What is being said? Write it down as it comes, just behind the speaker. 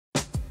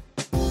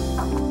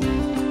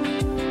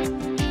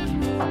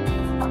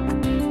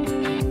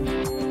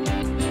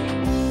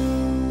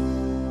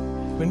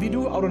When we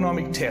do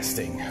autonomic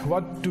testing,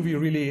 what do we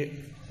really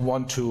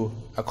want to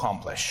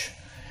accomplish?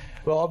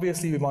 Well,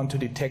 obviously we want to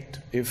detect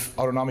if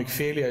autonomic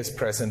failure is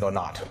present or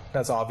not.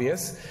 That's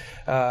obvious.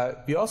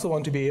 We also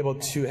want to be able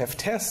to have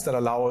tests that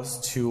allow us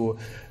to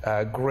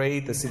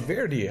grade the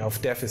severity of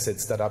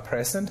deficits that are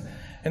present,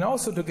 and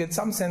also to get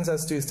some sense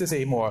as to, is this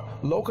a more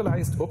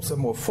localized, a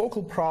more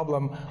focal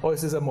problem, or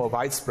is this a more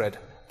widespread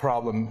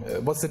problem?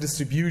 What's the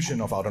distribution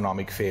of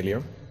autonomic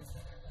failure?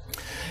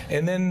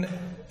 And then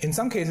in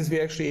some cases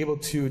we're actually able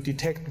to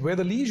detect where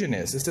the lesion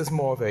is. Is this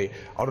more of a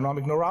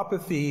autonomic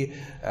neuropathy,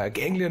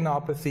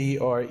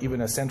 ganglionopathy, or even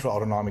a central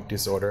autonomic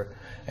disorder?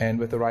 And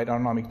with the right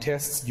autonomic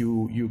tests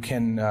you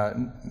can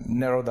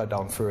narrow that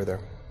down further.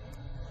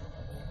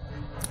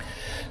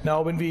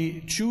 Now when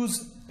we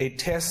choose a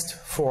test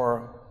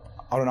for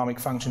autonomic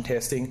function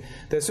testing,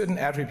 there are certain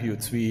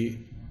attributes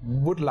we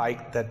would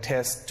like that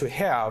test to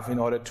have in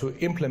order to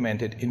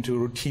implement it into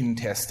routine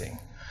testing.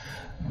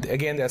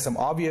 Again, there are some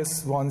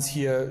obvious ones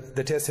here.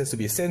 The test has to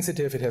be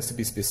sensitive, it has to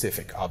be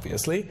specific,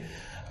 obviously.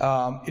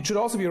 It should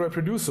also be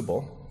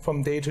reproducible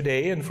from day to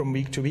day and from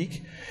week to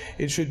week.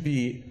 It should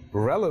be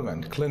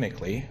relevant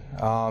clinically.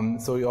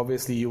 So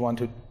obviously you want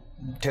to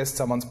test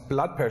someone's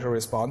blood pressure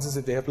responses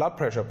if they have blood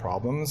pressure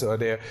problems, or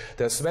their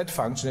sweat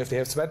function if they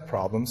have sweat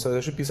problems. So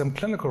there should be some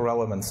clinical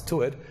relevance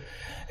to it.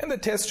 And the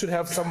test should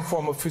have some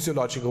form of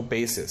physiological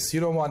basis.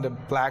 You don't want a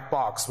black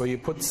box where you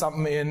put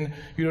something in,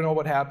 you don't know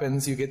what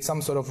happens, you get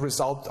some sort of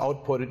result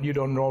output, and you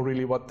don't know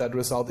really what that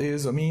result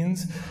is or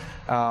means.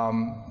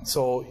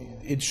 So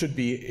it should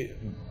be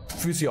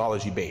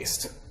physiology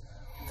based.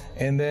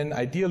 And then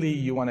ideally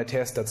you want a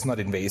test that's not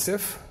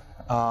invasive,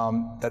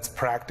 that's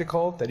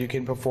practical, that you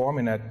can perform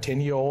in a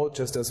 10-year-old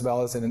just as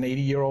well as in an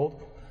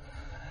 80-year-old.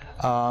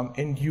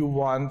 And you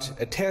want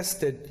a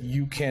test that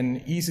you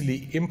can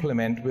easily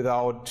implement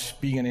without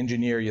being an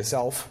engineer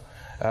yourself,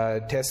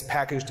 a test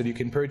package that you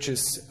can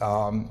purchase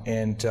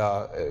and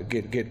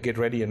get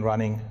ready and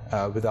running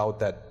without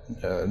that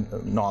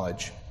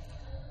knowledge.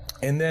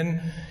 And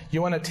then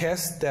you want a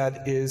test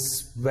that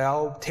is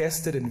well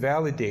tested and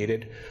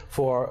validated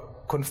for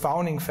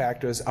confounding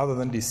factors other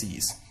than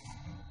disease.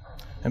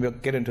 And we'll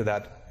get into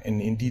that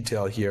in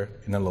detail here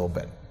in a little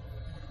bit.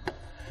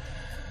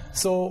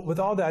 So with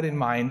all that in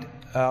mind,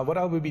 what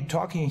I will be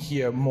talking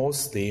here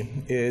mostly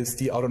is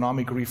the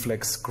Autonomic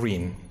Reflex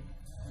screen.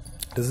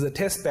 This is a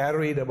test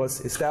battery that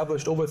was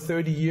established over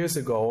 30 years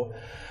ago.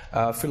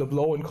 Philip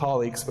Lowe and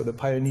colleagues were the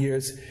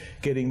pioneers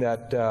getting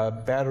that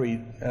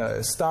battery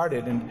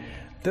started. And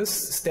this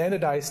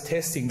standardized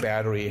testing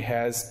battery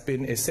has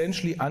been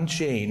essentially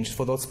unchanged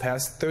for those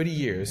past 30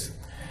 years.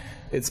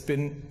 It's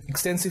been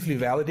extensively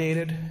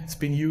validated. It's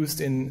been used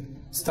in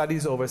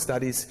studies over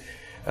studies.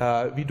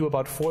 We do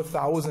about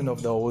 4,000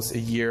 of those a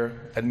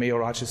year at Mayo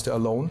Rochester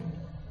alone.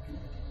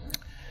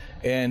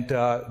 And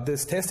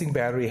this testing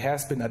battery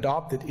has been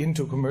adopted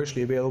into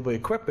commercially available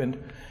equipment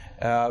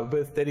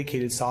with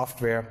dedicated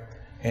software,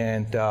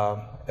 and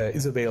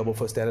is available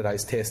for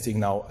standardized testing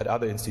now at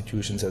other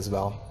institutions as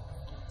well,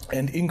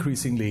 and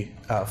increasingly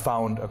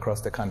found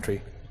across the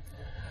country.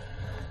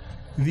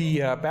 The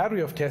battery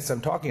of tests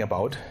I'm talking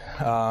about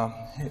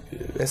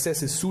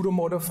assesses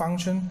pseudomotor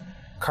function,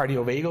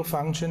 cardiovagal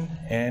function,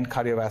 and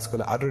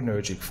cardiovascular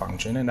adrenergic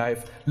function. And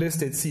I've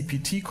listed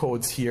CPT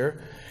codes here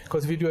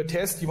because if you do a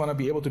test, you want to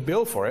be able to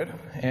bill for it.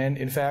 And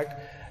in fact,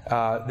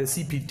 the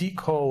CPT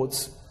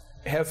codes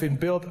have been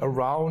built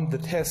around the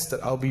tests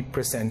that I'll be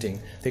presenting.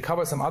 They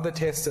cover some other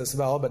tests as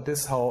well, but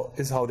this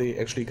is how they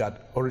actually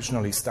got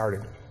originally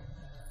started.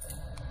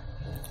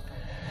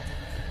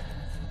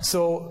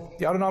 So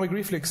the Autonomic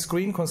Reflex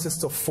screen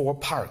consists of 4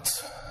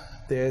 parts.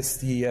 There's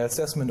the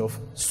assessment of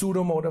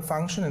pseudomotor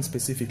function, and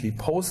specifically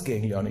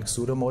postganglionic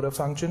pseudomotor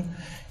function,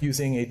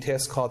 using a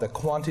test called the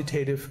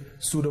Quantitative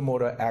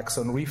Pseudomotor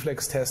Axon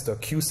Reflex Test, or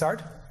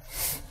QSART.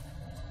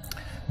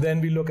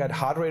 Then we look at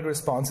heart rate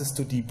responses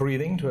to deep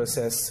breathing to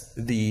assess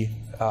the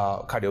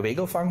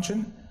cardiovagal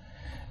function.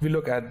 We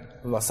look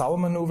at LaSalle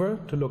maneuver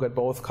to look at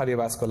both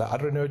cardiovascular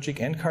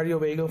adrenergic and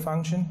cardiovagal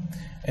function.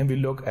 And we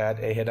look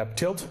at a head-up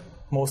tilt,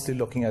 mostly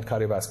looking at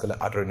cardiovascular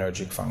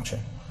adrenergic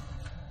function.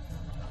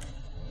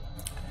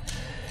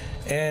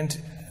 And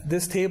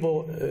this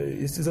table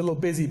is a little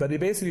busy, but it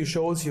basically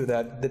shows you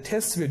that the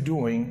tests we're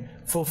doing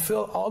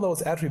fulfill all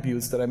those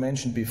attributes that I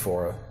mentioned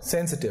before: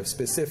 sensitive,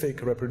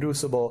 specific,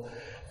 reproducible,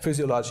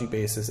 physiologic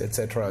basis,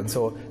 etc. And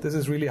so this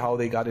is really how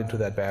they got into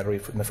that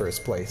battery in the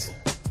first place.